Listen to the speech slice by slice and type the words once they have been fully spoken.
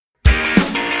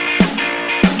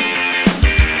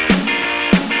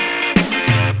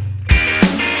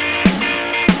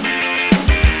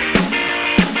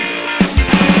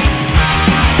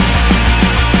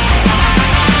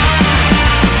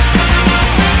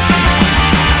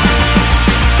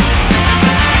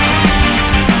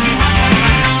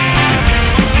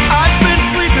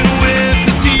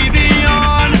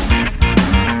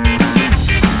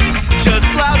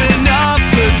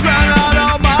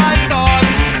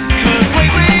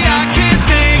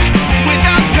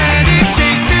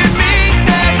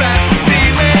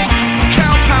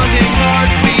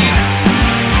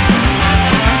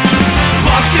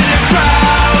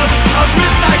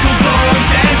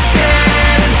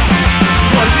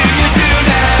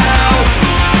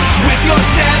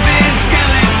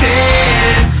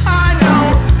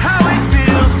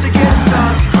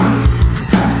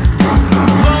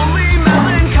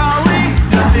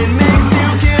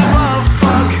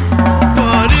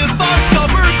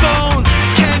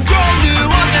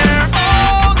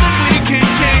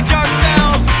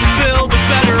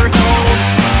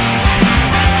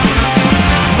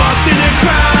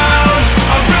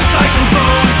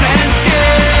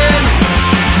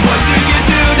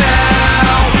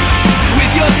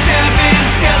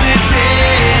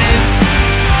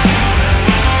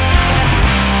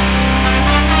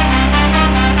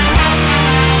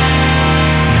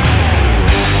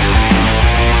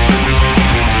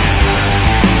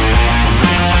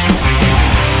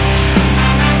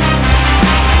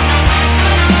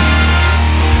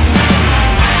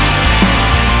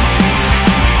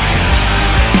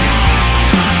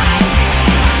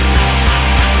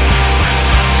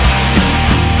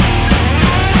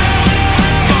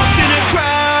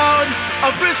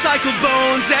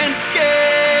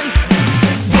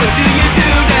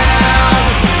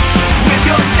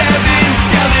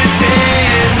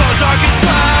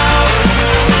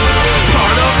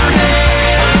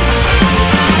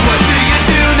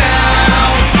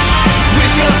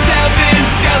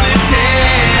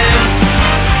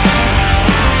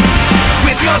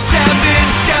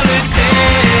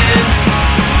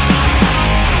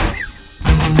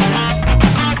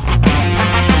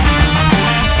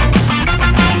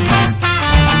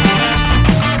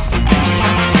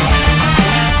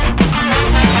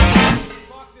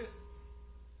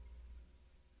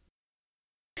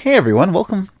Hey everyone,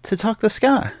 welcome to Talk the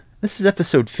Ska. This is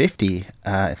episode 50.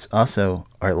 It's also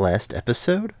our last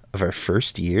episode of our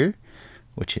first year,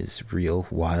 which is real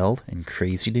wild and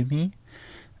crazy to me.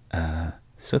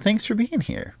 So thanks for being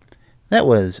here. That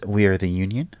was We Are the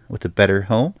Union with A Better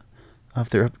Home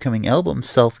of their upcoming album,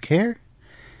 Self-Care.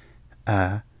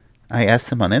 I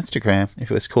asked them on Instagram if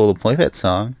it was cool to play that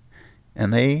song,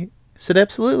 and they said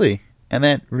absolutely. And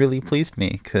that really pleased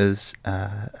me, because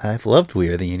I've loved We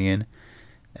Are the Union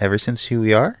ever since Who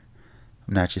We Are.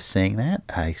 I'm not just saying that.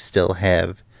 I still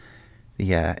have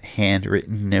the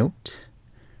handwritten note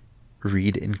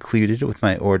read included with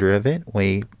my order of it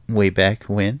way back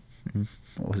when.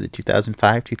 What was it,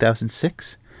 2005,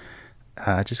 2006?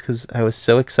 Just because I was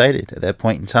so excited at that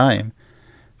point in time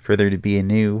for there to be a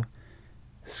new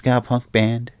ska punk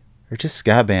band, or just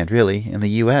ska band really, in the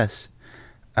US.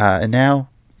 And now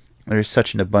there's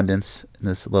such an abundance in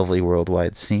this lovely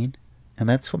worldwide scene, and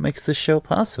that's what makes this show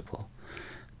possible.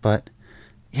 But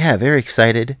yeah, very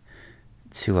excited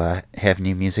to have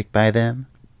new music by them.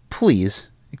 Please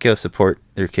go support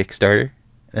their Kickstarter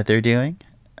that they're doing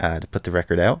to put the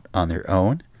record out on their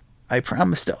own. I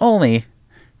promise to only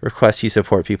request you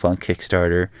support people on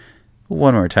Kickstarter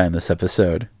one more time this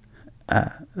episode.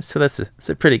 So that's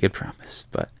a pretty good promise.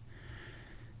 But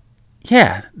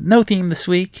yeah, no theme this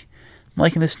week. I'm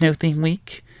liking this no theme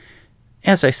week.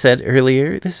 As I said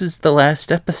earlier, this is the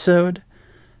last episode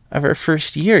of our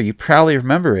first year. You probably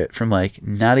remember it from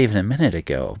not even a minute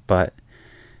ago, but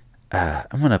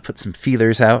I'm going to put some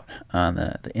feelers out on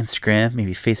the Instagram,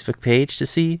 maybe Facebook page to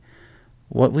see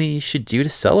what we should do to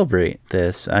celebrate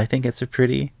this. I think it's a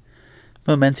pretty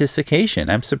momentous occasion.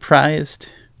 I'm surprised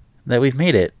that we've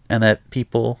made it and that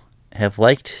people have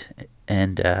liked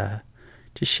and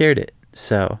just shared it.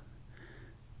 So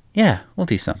yeah, we'll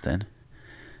do something.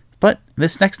 But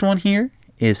this next one here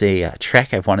is a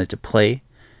track I've wanted to play.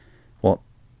 Well,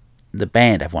 the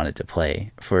band I've wanted to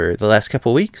play for the last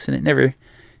couple weeks, and it never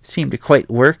seemed to quite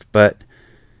work, but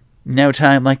no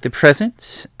time like the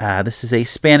present. This is a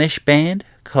Spanish band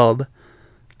called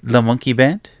La Monkey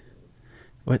Band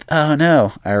with, oh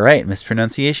no, alright,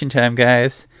 mispronunciation time,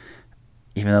 guys.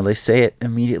 Even though they say it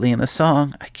immediately in the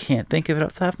song, I can't think of it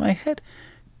off the top of my head.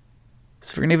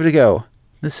 So we're going to give it a go.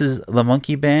 This is La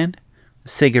Monkey Band,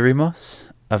 Seguiremos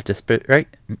of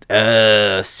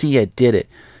Desperita. See, I did it.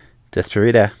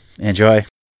 Desperita. Enjoy.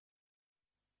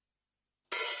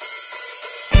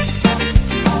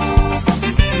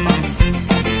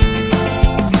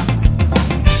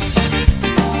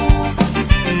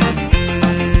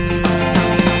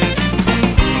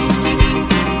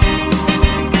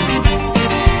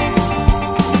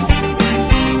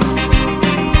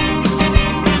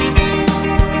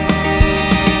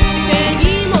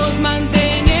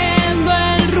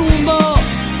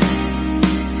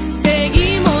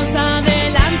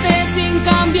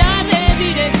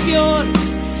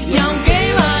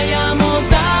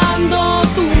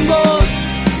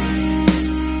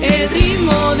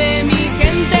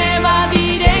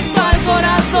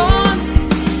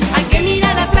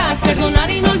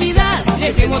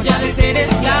 Ya de ser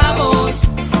esclavos,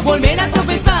 volver a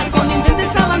tropezar cuando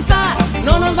intentes avanzar,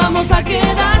 no nos vamos a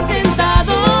quedar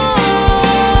sentados.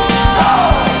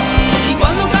 Y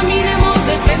cuando caminemos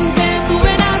de frente, tú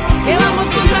verás que vamos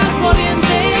contra la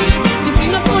corriente. Y si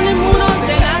nos ponen muros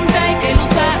delante, hay que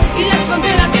luchar, y las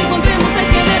fronteras que encontremos hay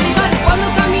que derribar. Y cuando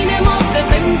caminemos de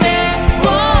frente,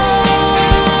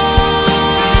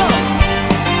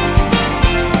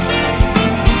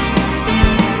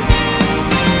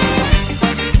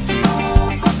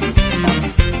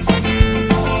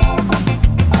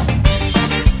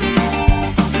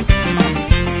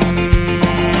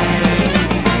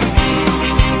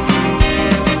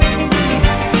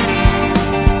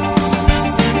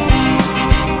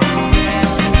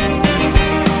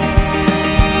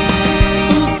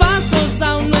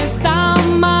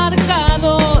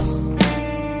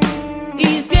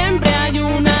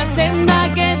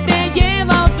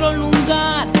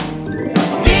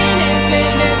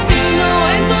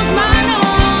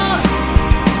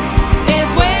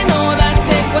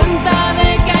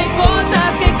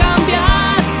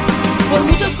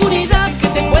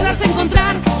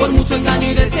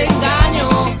 engaño y desengaño,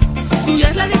 tuya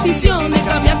es la decisión de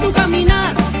cambiar tu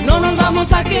caminar, no nos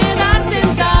vamos a quedar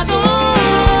sentados.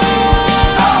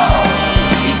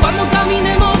 Y cuando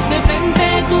caminemos de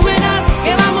frente, tú verás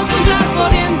que vamos contra la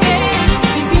corriente.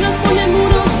 Y si nos ponen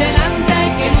muros delante, hay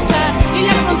que luchar, y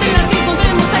las fronteras que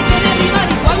encontremos hay que derribar.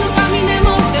 Y cuando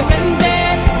caminemos de frente,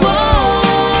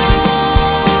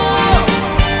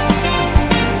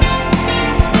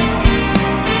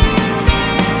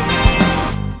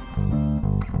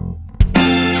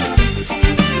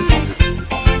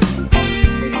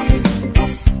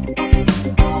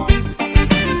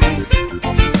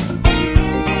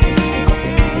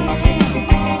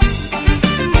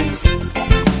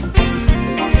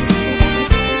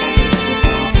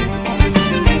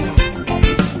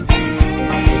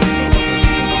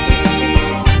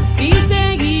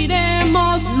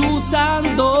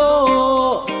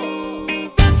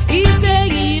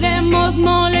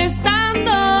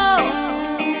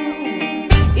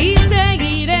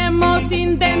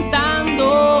 seguimos intentando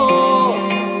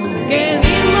que el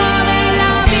ritmo de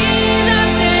la vida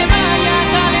se vaya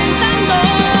calentando.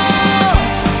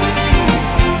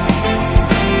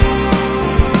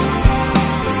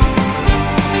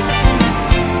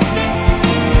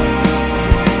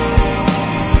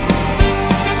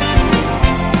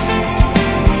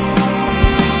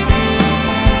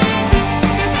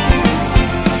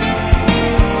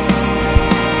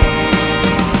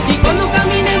 Y cuando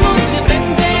caminemos de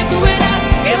frente, tú verás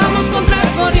que vamos contra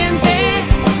corriente.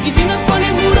 Y si nos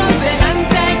ponen muros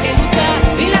delante, hay que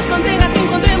luchar. Y las fronteras que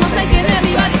encontremos hay que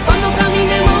derribar. Y cuando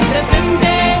caminemos de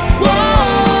frente, ¡wow!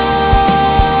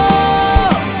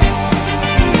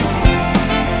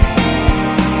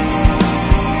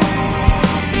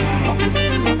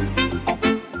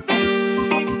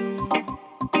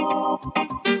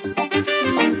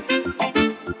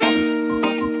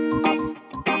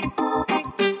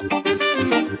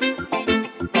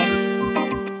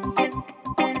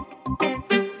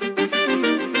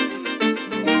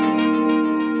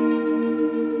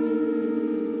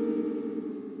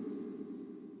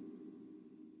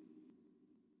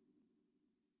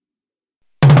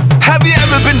 Have you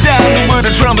ever been down to where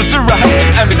the trumpets arise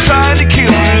and been trying to kill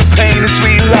the pain and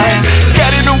sweet lies?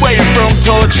 Getting away from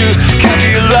torture can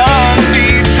be a long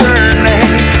journey.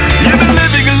 You've been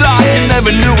living a life you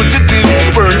never knew what to do,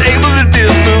 weren't able to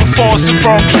deal with force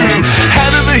from true.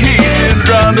 Head of the heat and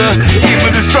drama,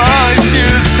 even destroys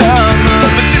your summer.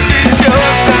 But this is your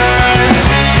time,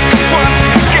 'cause what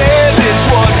you get is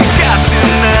what you got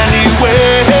in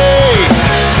anyway.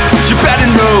 You better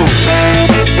know.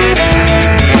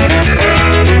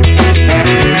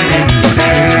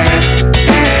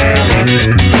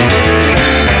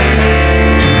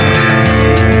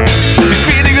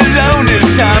 Defeating alone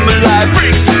this time, but life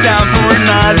breaks it down for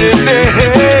another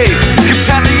day. Keep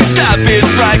telling yourself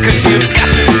it's right, 'cause you've got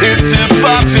to hit the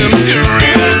bottom to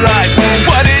realize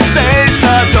what it says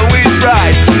not always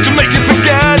right, to make you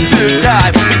forget the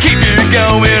time and keep you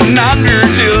going under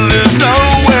till there's no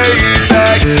way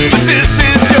back. But this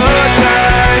is your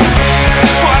time,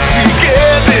 'cause what you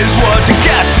give is what you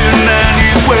get in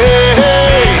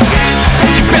anyway.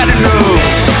 You better know.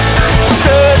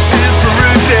 Searching for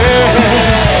a day,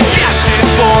 got it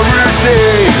for a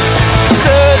day.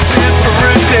 Searching for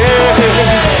a day,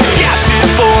 got it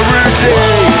for a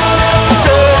day.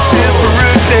 Searching for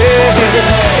a day,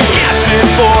 got it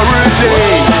for a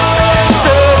day.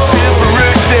 Searching for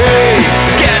a day,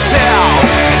 get out,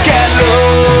 get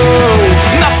low.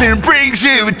 Nothing brings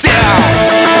you down.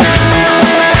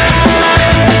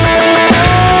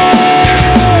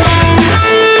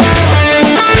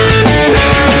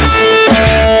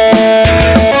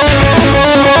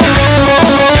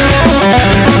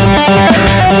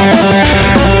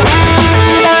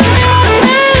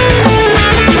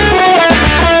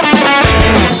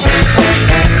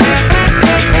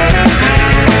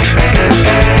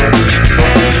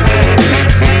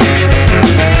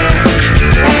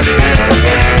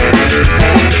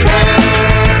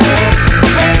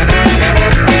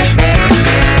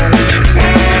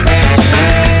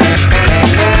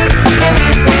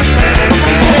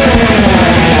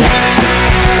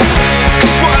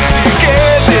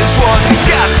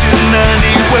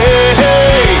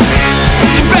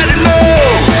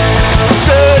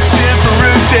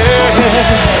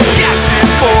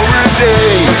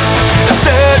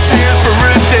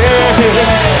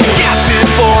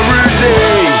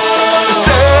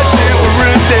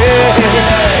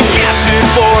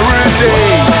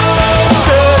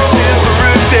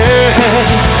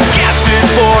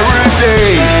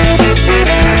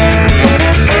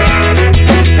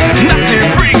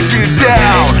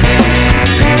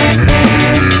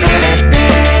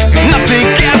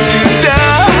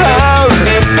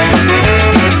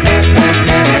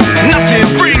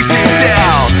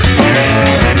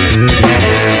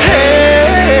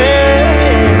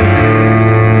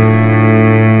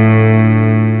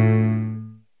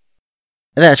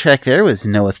 That track there was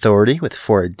No Authority with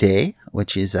For a Day,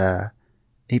 which is a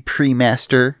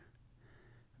pre-master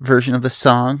version of the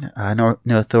song. No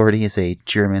Authority is a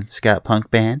German ska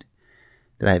punk band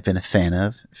that I've been a fan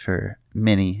of for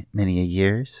many, many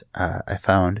years. I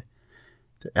found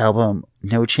their album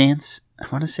No Chance, I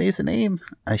want to say is the name.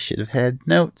 I should have had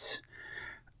notes.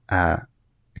 A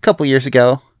couple years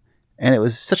ago, and it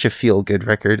was such a feel-good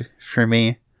record for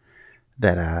me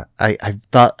that I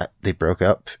thought they broke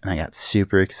up, and I got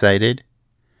super excited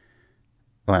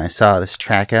when I saw this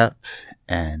track up,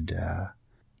 and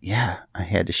yeah, I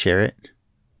had to share it.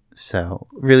 So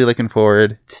really looking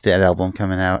forward to that album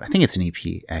coming out. I think it's an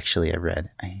EP, actually, I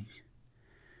read.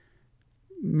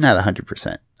 Not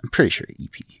 100%. I'm pretty sure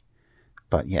EP.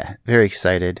 But yeah, very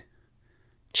excited.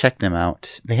 Check them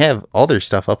out. They have all their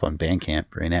stuff up on Bandcamp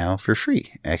right now for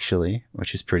free, actually,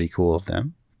 which is pretty cool of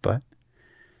them. But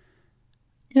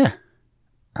yeah.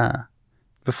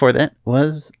 Before that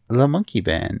was La Monkey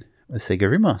Band with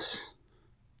Seguiremos.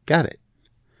 Got it.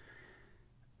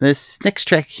 This next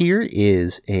track here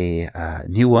is a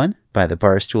new one by the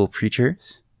Barstool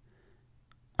Preachers.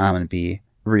 I'm going to be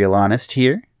real honest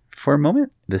here for a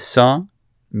moment. This song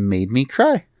made me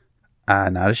cry.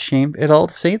 Not ashamed at all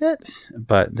to say that,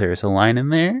 but there's a line in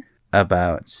there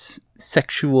about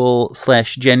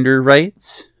sexual/gender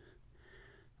rights,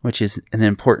 which is an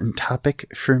important topic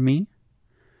for me.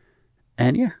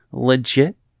 And yeah,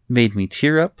 legit made me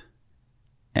tear up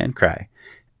and cry.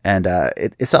 And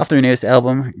it's off their newest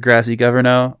album, Grazi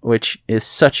Governo, which is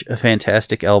such a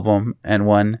fantastic album and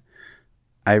one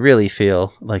I really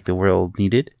feel like the world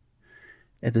needed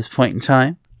at this point in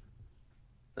time.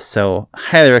 So,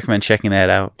 highly recommend checking that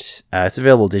out. It's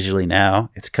available digitally now.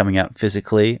 It's coming out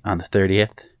physically on the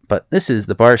 30th. But this is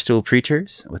the Barstool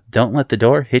Preachers with Don't Let the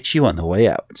Door Hit You on the Way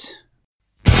Out.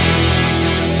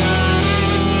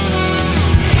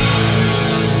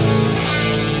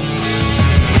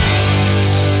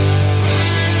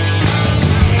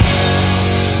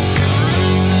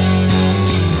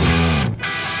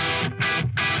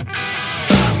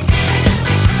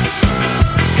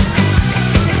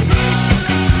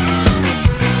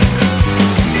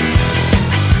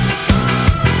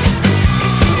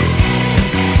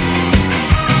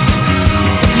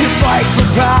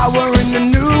 Power in the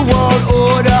new world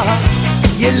order.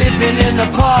 You're living in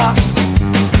the past.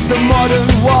 The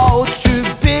modern world's too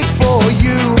big for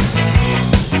you.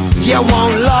 You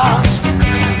won't last.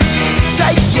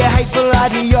 Take your hateful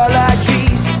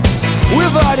ideologies.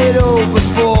 We've heard it all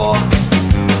before.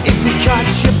 If we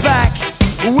catch you back,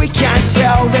 we can't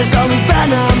tell. There's only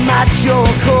venom at your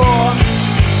core.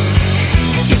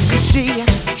 If you see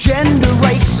gender,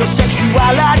 race or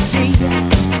sexuality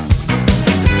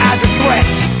as a threat,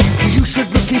 you should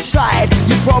look inside.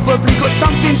 You probably got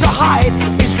something to hide.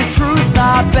 It's the truth,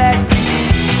 I bet.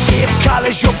 If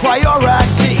colour's your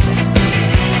priority,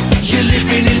 you're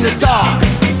living in the dark.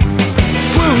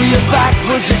 Screw your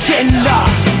backwards agenda.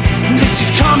 This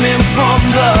is coming from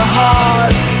the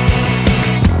heart.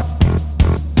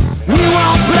 We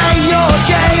won't play your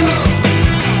games.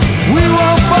 We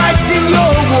won't fight in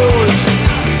your wars.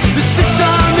 The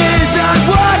system isn't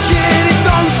working. It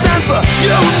don't stand for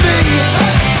you and me.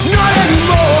 Not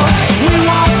anymore. We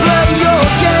won't play your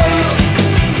games.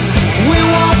 We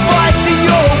won't fight in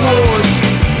your wars.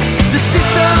 The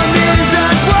system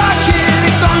isn't working.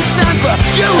 It don't stand for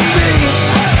you and me.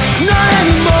 Not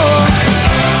anymore.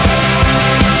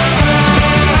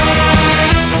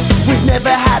 We've never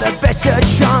had a better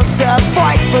chance to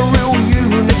fight for real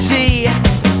unity.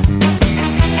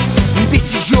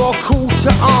 This is your call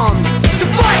to arms. To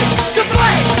fight, to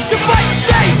fight, to fight,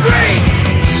 stay free.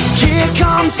 Here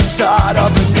comes the start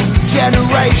of a new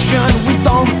generation. We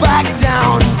don't back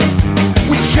down.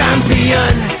 We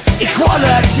champion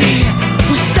equality.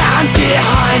 We stand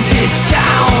behind this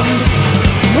sound.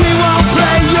 We won't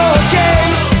play your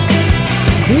games.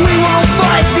 We won't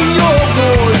fight in your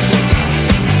wars.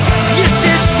 Your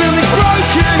system is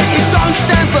broken. It don't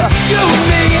stand for you and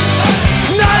me.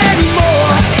 Not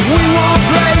anymore. We won't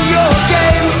play your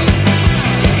games.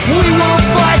 We won't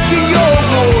fight in your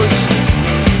wars.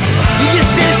 Your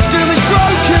system is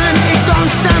broken. It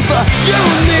don't stand for you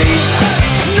and me.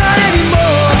 Not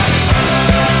anymore.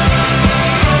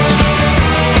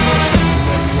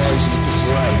 Rose in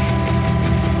disarray.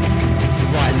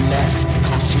 Right and left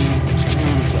can't seem to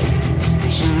communicate. But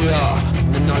here we are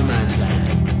in the no man's land,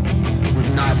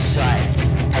 with neither side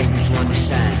able to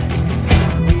understand.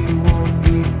 We won't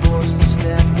be forced to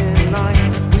step in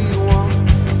line. We won't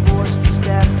be forced to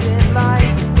step in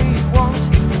line. We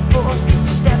won't be forced to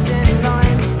step in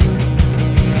line.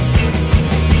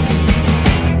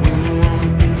 We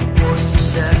won't be forced to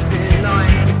step in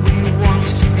line. We won't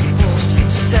be forced to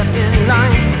step in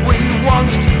line. We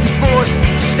won't be forced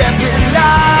to step in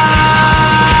line.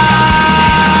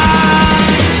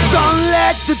 Don't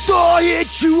let the door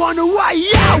hit you on the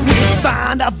way out. We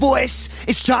find our voice.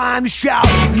 It's time to shout.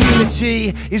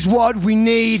 Unity is what we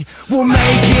need. We'll make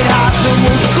it happen.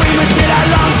 We'll scream until our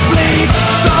lungs bleed.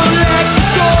 Don't let the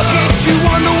door hit you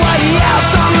on the way out.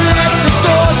 Don't let the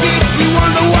door hit you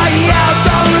on the way out.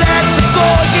 Don't let the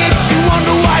door hit you on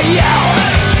the way out.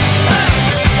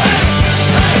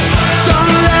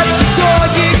 Don't let the door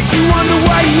hit you on the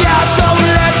way out. Don't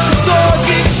let the door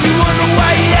hit you on the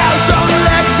way out. Don't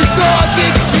let the door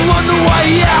hit you on the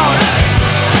way out.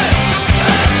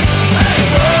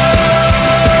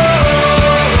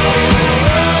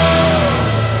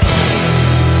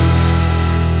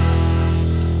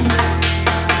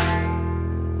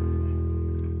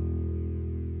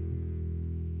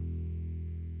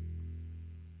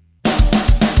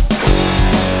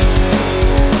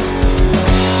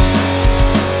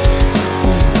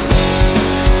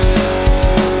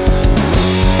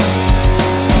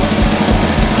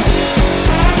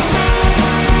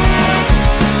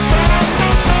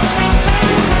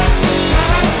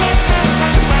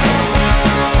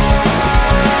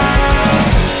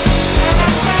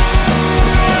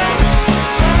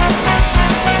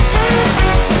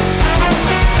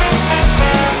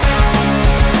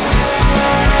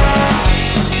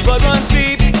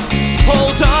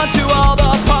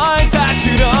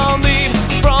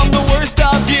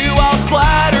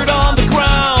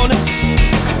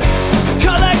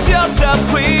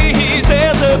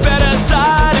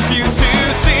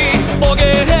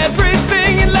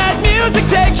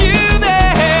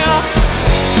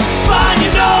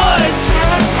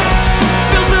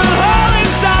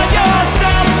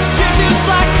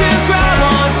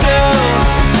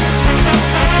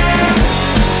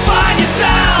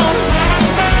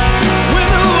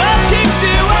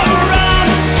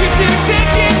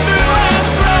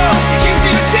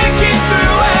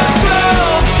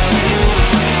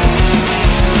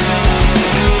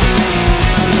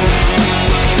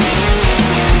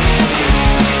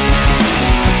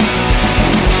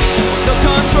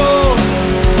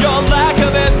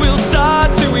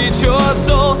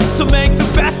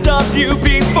 you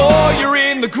before you're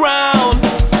in the ground.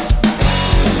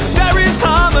 There is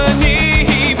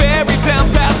harmony, buried down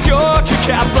past your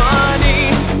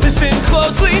cacophony. Listen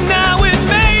closely now and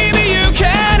maybe you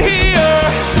can hear.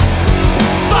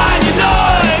 Find your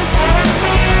noise,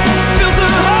 fills the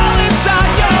hole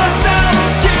inside yourself,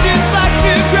 gives you slack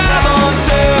to grab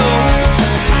onto.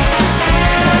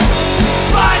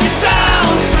 Find your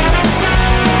sound,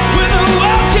 when the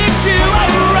world kicks you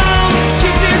around,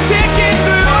 keeps you ticking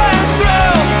through and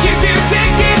through, keeps you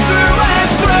ticking through and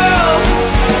through,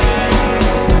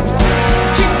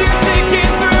 keeps you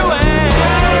ticking through and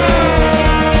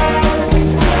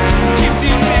keeps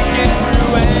you ticking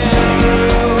through and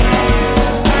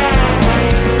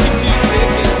keeps you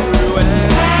ticking through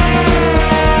and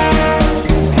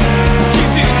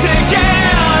keeps you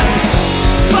ticking.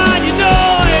 Find your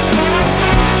noise,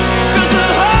 fills the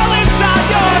hole inside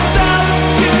yourself,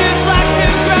 gives you slack to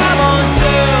grab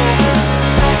onto.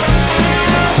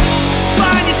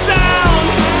 Find your sound,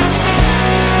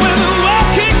 when the world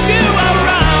kicks you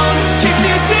around, keeps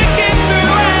you ticking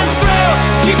through and through,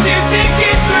 keeps you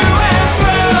ticking through and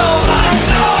through. Find your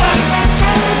noise,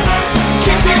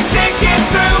 keeps you ticking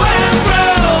through and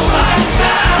through. Find your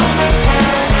sound,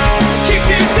 keeps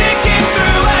you ticking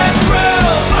through and through.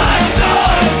 Find your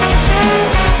noise,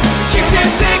 keeps you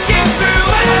ticking through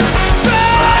and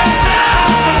through. Find your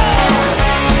sound,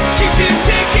 keeps you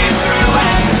ticking through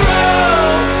and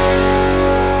through.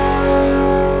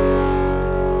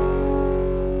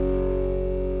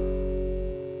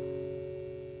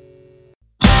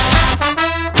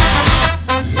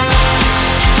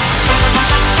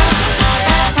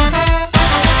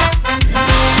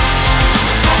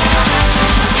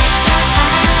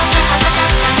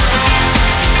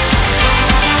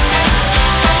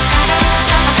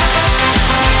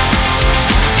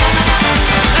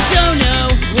 I don't know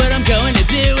what I'm going to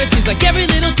do. It seems like every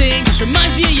little thing just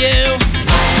reminds me of you.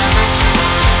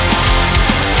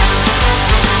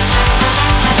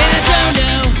 And I don't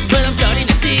know what I'm starting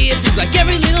to see. It seems like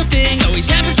every little thing always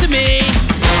happens to me.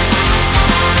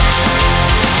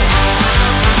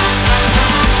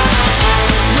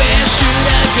 Where should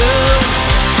I go?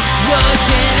 What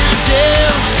can I do?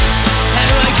 How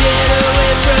do I get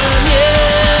away from you?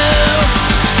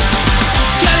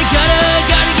 Gotta get out of this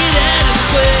place.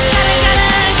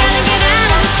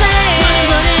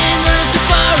 Running so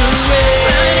far away. Gotta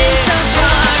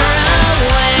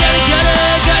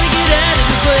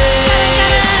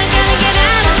get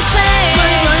out of this place.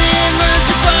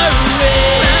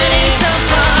 Running so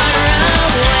far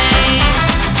away.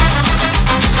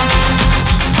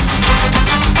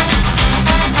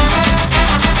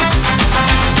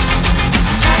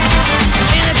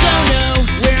 And I don't know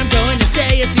where I'm going to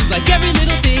stay. It seems like every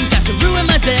little thing's out to ruin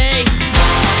my day.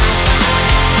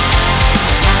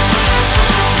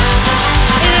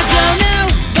 And I don't know,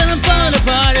 but I'm falling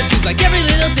apart. It seems like every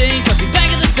little thing puts me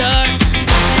back at the start.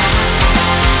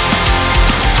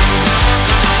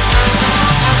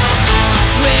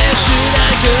 Where should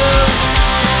I go?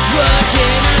 What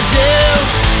can I do?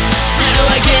 How do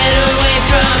I get away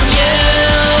from you?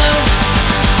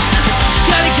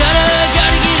 Gotta get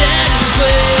out of this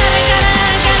place.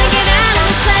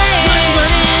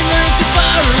 Running so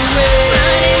far away.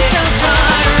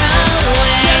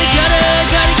 Gotta get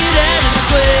out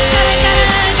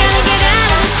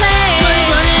of this place.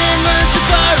 Running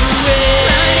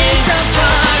so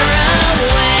far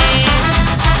away.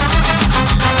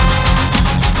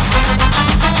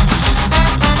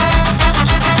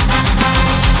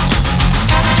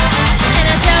 And I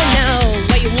don't know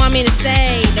what you want me to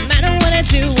say. No matter what I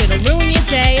do, it'll ruin your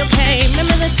day, okay?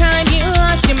 Remember the time you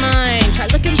lost your mind? Try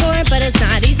looking for it, but it's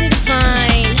not easy to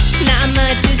find. Not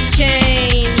much has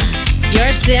changed.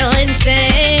 You're still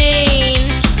insane.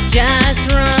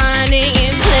 Just running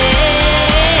in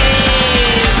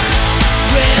place.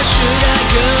 Where should I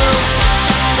go?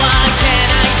 What can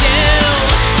I do?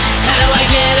 How do I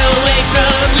get away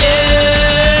from you?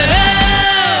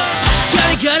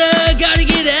 Gotta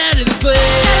get out of this place.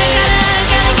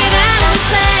 Gotta get out of this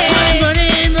place.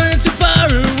 Running so far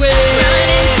away.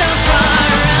 Running so far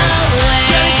away.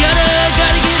 Gotta get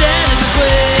out of this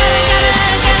place.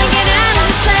 Gotta get out of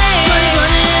this place.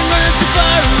 Running so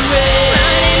far away.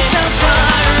 Running so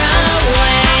far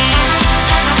away.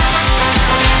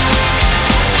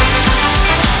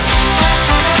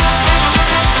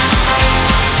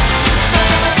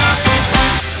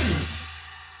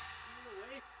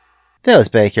 That was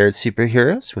Backyard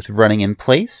Superheroes with Running in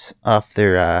Place off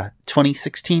their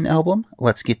 2016 album,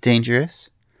 Let's Get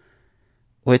Dangerous,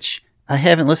 which I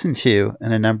haven't listened to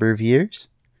in a number of years.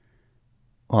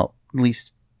 Well, at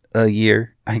least a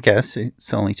year, I guess.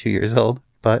 It's only 2 years old,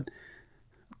 but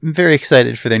I'm very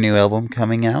excited for their new album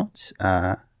coming out.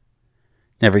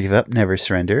 Never Give Up, Never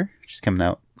Surrender, which is coming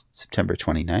out September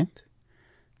 29th.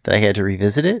 That I had to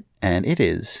revisit it, and it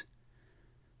is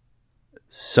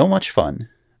so much fun.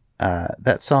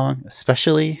 That song,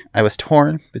 especially, I was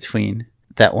torn between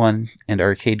that one and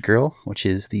Arcade Girl, which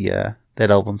is the that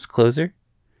album's closer.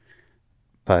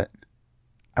 But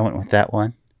I went with that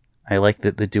one. I like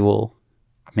the dual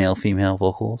male-female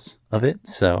vocals of it,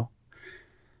 so.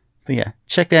 But yeah,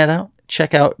 check that out.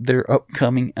 Check out their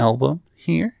upcoming album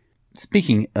here.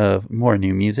 Speaking of more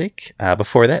new music,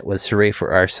 before that was Hooray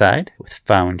for Our Side with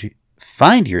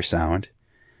Find Your Sound.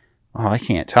 Oh, I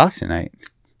can't talk tonight.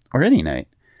 Or any night.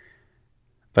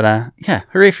 But yeah,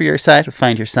 Hooray for Your Side with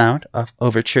Find Your Sound off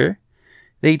Overture.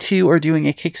 They too are doing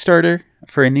a Kickstarter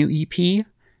for a new EP.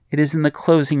 It is in the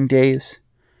closing days.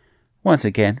 Once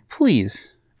again,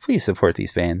 please support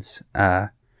these bands.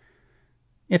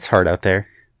 It's hard out there.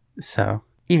 So,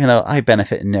 even though I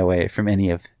benefit in no way from any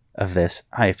of this,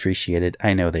 I appreciate it.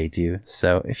 I know they do.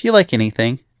 So, if you like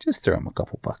anything, just throw them a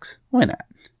couple bucks. Why not?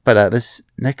 But this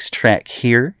next track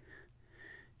here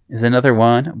is another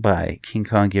one by King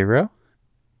Kong Giro,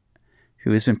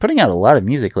 who has been putting out a lot of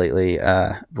music lately,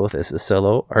 both as a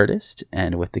solo artist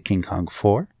and with the King Kong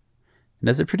 4, and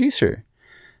as a producer.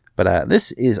 But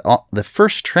this is the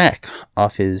first track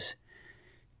off his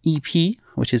EP,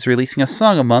 which is releasing a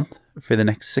song a month for the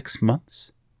next 6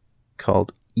 months,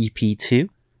 called EP2.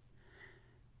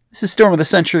 This is Storm of the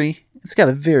Century. It's got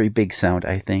a very big sound,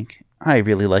 I think. I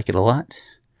really like it a lot.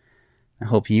 I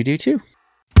hope you do too.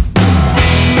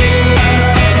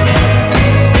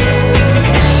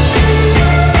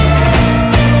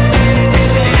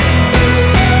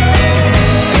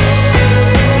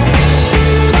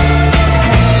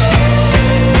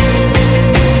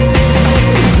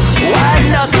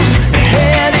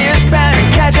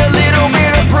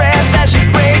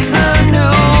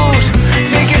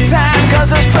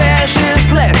 There's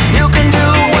precious left. You can do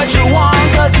what you want,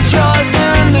 'cause it's yours to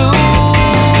lose.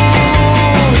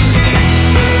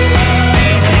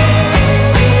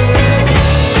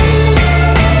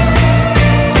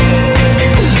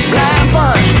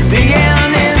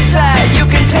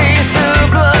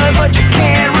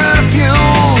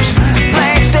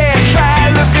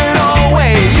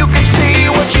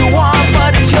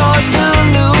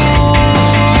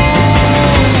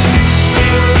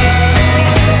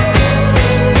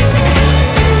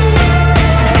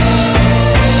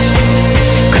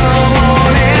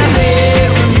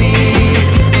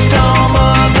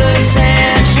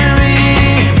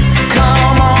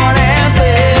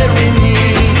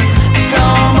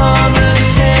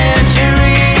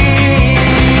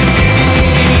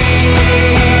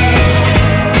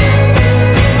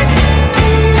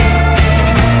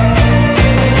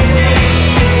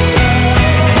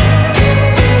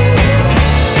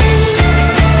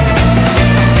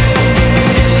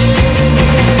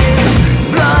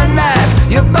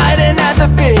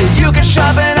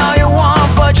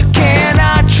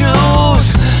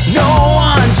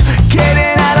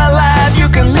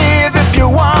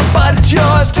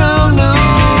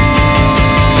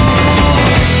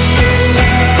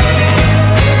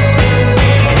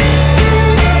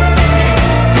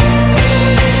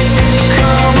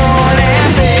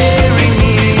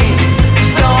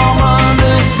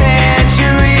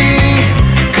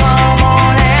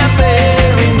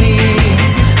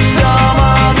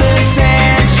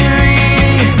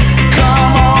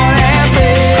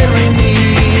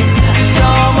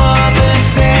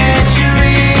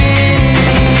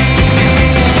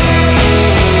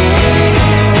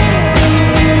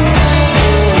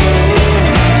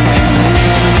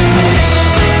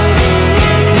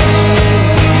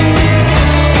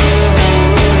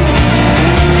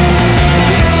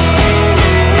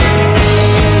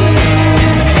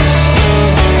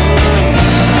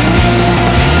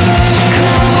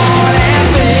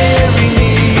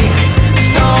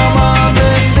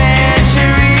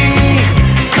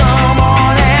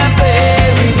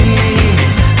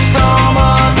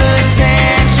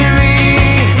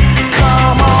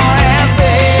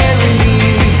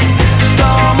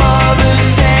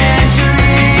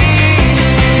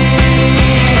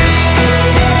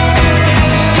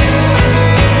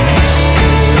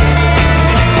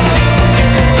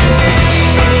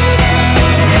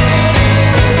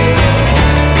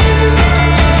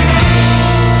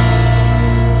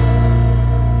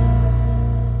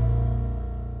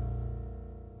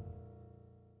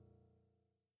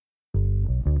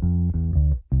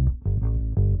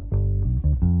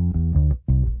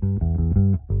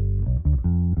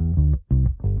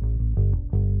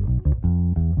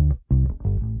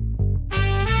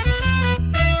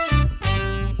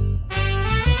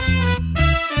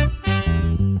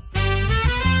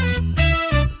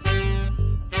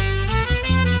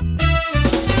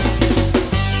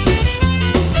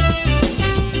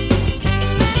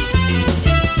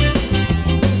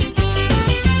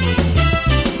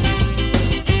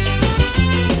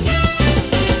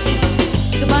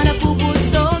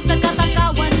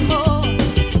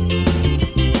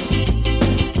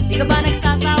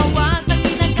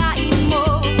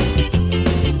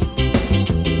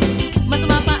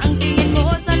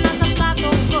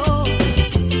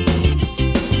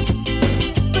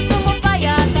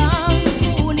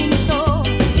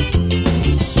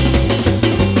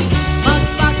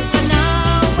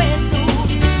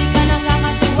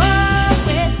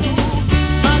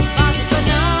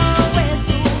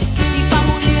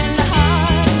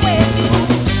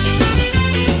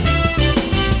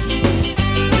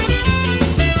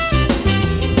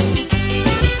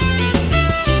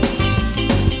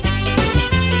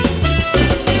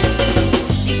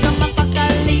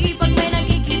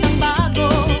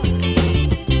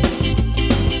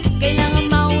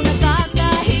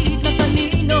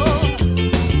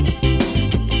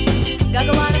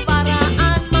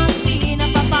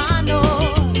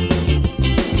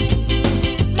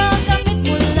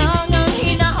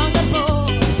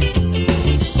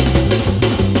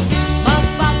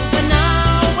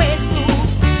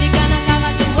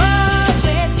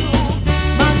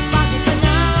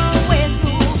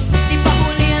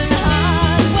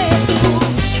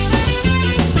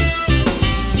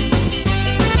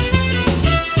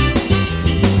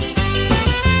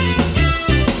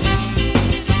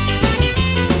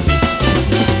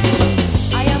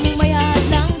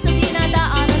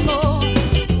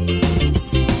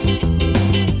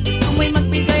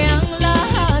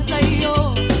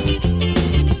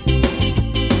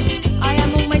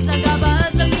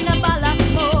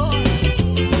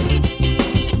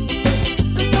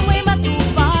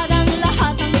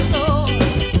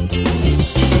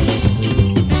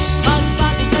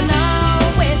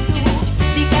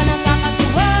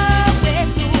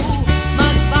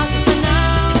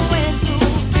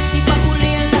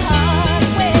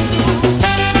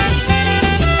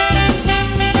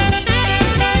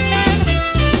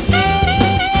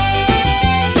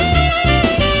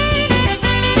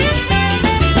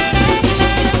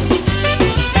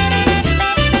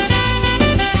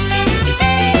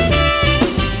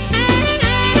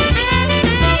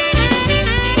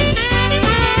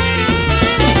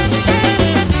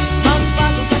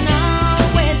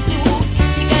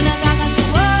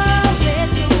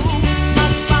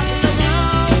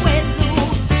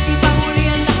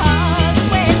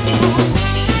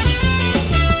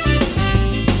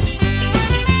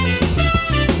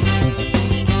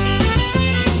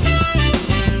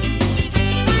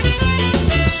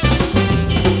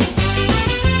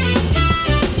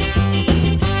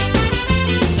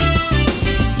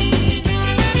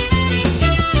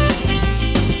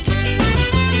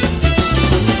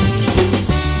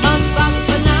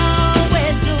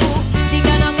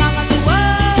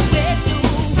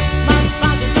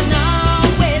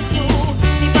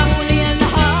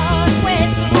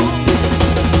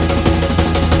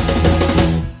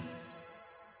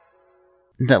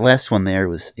 that last one there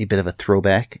was a bit of a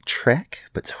throwback track,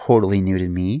 but totally new to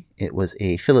me. It was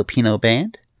a Filipino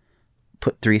band,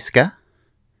 Put 3 Ska,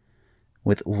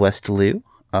 with West Lou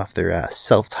off their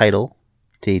self-titled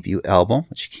debut album,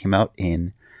 which came out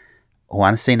in, I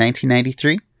want to say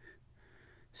 1993.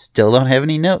 Still don't have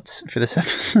any notes for this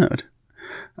episode.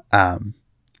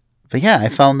 But yeah, I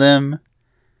found them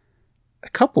a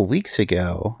couple weeks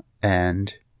ago,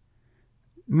 and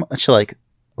much like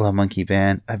La Monkey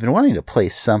Band, I've been wanting to play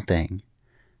something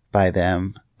by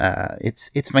them.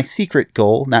 It's my secret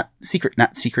goal, not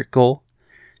secret goal,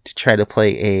 to try to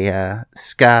play a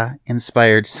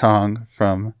ska-inspired song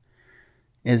from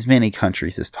as many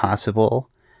countries as possible.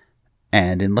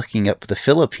 And in looking up the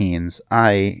Philippines,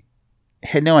 I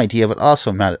had no idea, but also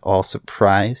I'm not at all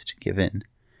surprised, given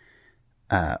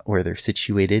where they're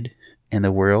situated in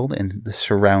the world and the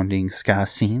surrounding ska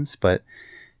scenes. But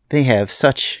they have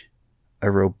such a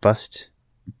robust,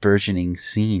 burgeoning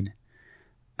scene.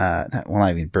 Not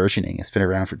even burgeoning, it's been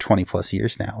around for 20 plus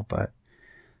years now, but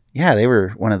yeah, they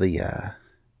were one of the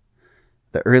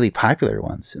early popular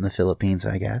ones in the Philippines,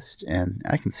 I guess, and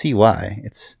I can see why.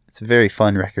 It's a very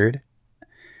fun record.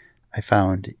 I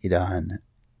found it on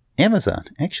Amazon,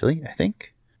 actually, I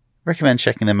think. Recommend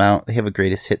checking them out. They have a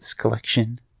greatest hits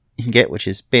collection you can get, which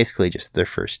is basically just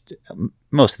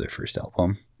most of their first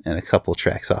album, and a couple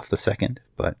tracks off the second,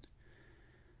 but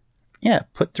yeah,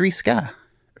 Put 3 Ska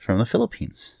from the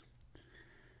Philippines.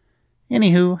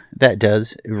 Anywho, that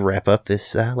does wrap up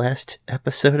this last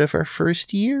episode of our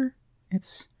first year.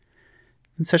 It's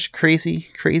been such a crazy,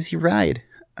 crazy ride.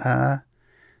 I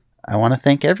want to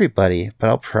thank everybody, but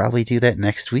I'll probably do that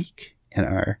next week in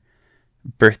our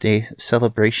birthday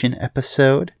celebration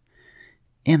episode.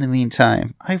 In the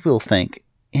meantime, I will thank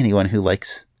anyone who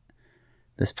likes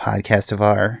this podcast of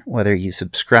ours, whether you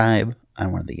subscribe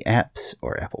on one of the apps,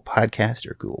 or Apple Podcast,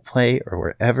 or Google Play, or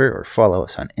wherever, or follow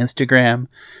us on Instagram,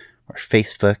 or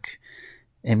Facebook.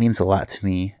 It means a lot to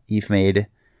me. You've made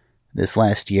this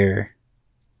last year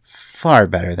far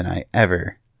better than I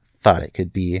ever thought it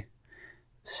could be.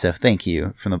 So thank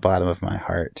you from the bottom of my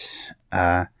heart.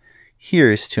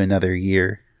 Here's to another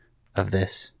year of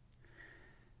this.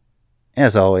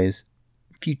 As always,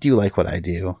 if you do like what I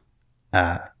do,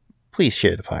 please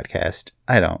share the podcast.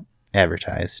 I don't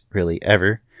advertise really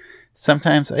ever.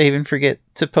 Sometimes I even forget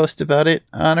to post about it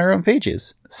on our own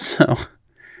pages. So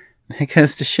that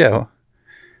goes to show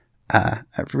I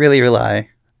really rely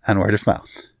on word of mouth.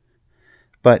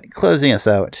 But closing us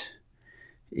out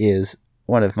is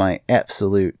one of my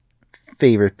absolute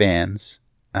favorite bands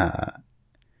of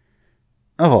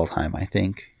all time, I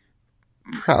think.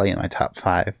 Probably in my top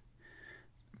 5.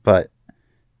 But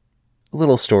a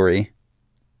little story.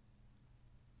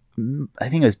 I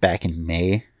think it was back in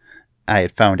May, I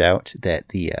had found out that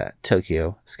the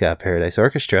Tokyo Ska Paradise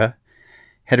Orchestra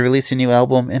had released a new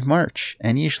album in March.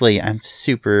 And usually I'm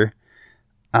super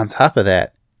on top of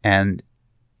that, and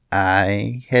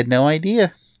I had no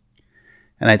idea.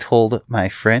 And I told my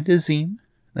friend Azim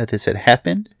that this had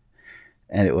happened,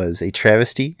 and it was a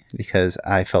travesty because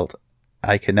I felt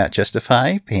I could not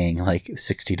justify paying like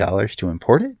 $60 to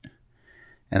import it,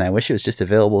 and I wish it was just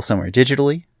available somewhere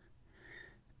digitally.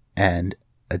 And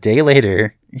a day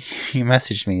later, he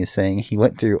messaged me saying he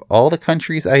went through all the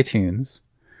countries' iTunes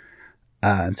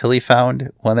until he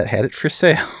found one that had it for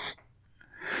sale.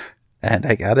 And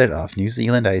I got it off New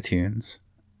Zealand iTunes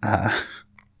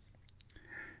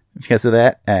because of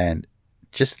that. And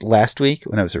just last week,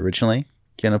 when I was originally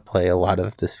going to play a lot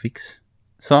of this week's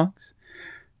songs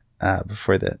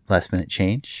before the last minute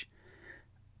change,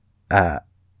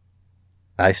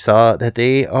 I saw that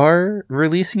they are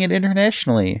releasing it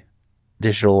internationally,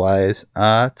 digital-wise,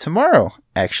 tomorrow,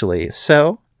 actually.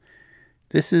 So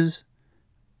this is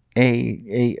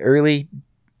a early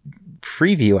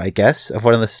preview, I guess, of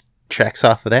one of the tracks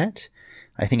off of that.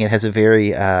 I think it has a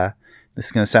very, this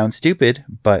is going to sound stupid,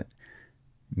 but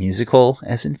musical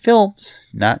as in films,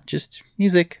 not just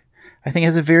music. I think it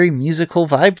has a very musical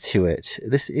vibe to it.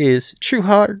 This is True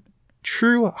Heart.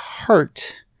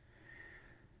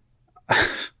 I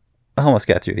almost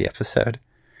got through the episode.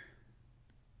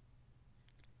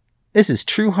 This is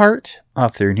True Heart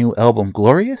off their new album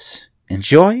Glorious.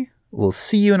 Enjoy. We'll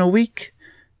see you in a week.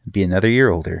 Be another year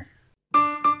older.